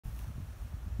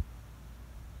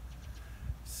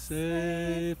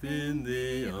safe in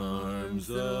the arms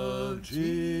of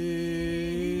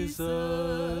Jesus,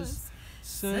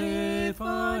 safe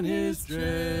on his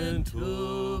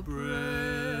gentle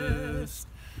breast,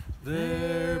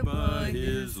 there by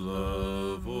his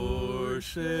love o'ershaded,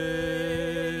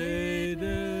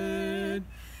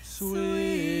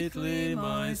 sweetly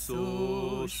my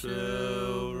soul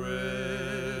shall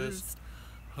rest.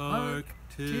 Hark,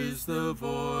 'tis the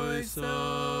voice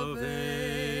of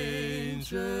angels,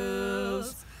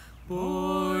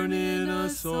 born in a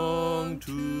song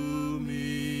to me.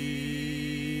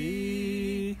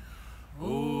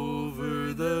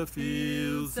 Over the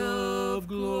fields of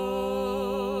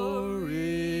glory,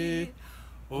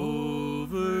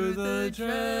 over the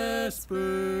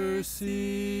jasper sea,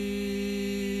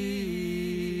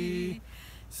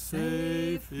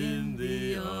 safe in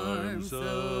the arms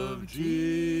of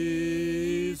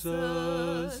Jesus,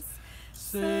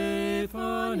 safe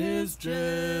on his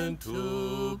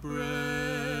gentle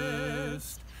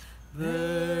breast,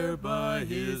 there by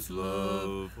his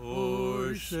love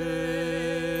o'ershaded,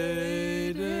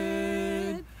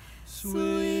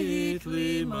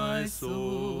 sweetly my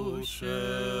soul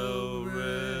shall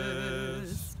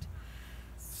rest.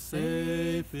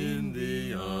 Safe in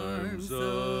the arms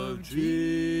of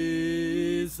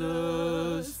Jesus,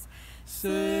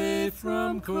 safe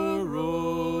from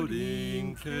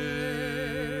corroding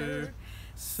care,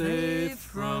 safe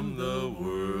from the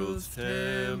world's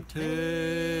temptations,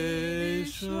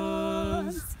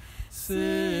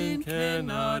 sin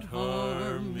cannot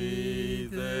harm me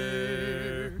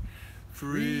there.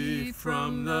 Free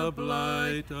from the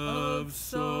blight of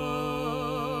sorrow,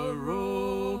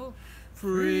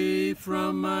 free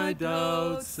from my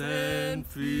doubts and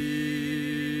fears,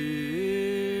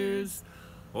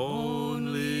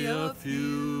 only a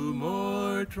few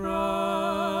more trials,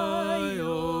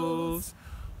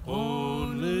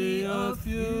 only a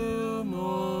few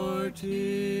more tears.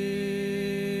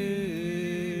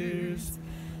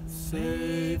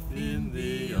 Safe in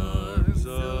the arms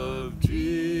of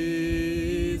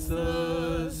Jesus,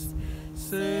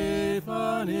 safe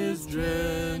on his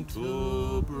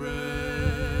gentle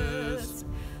breast,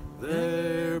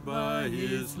 there by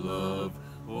his love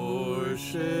o'ershaded,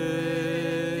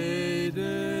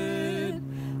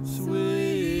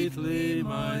 sweetly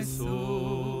my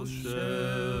soul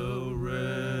shall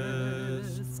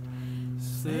rest.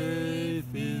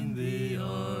 Safe in the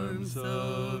arms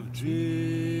of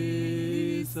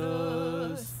Jesus,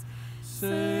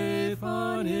 safe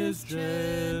on his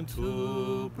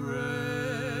gentle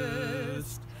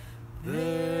breast,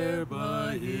 there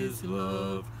by his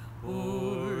love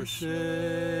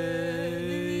o'ershaded.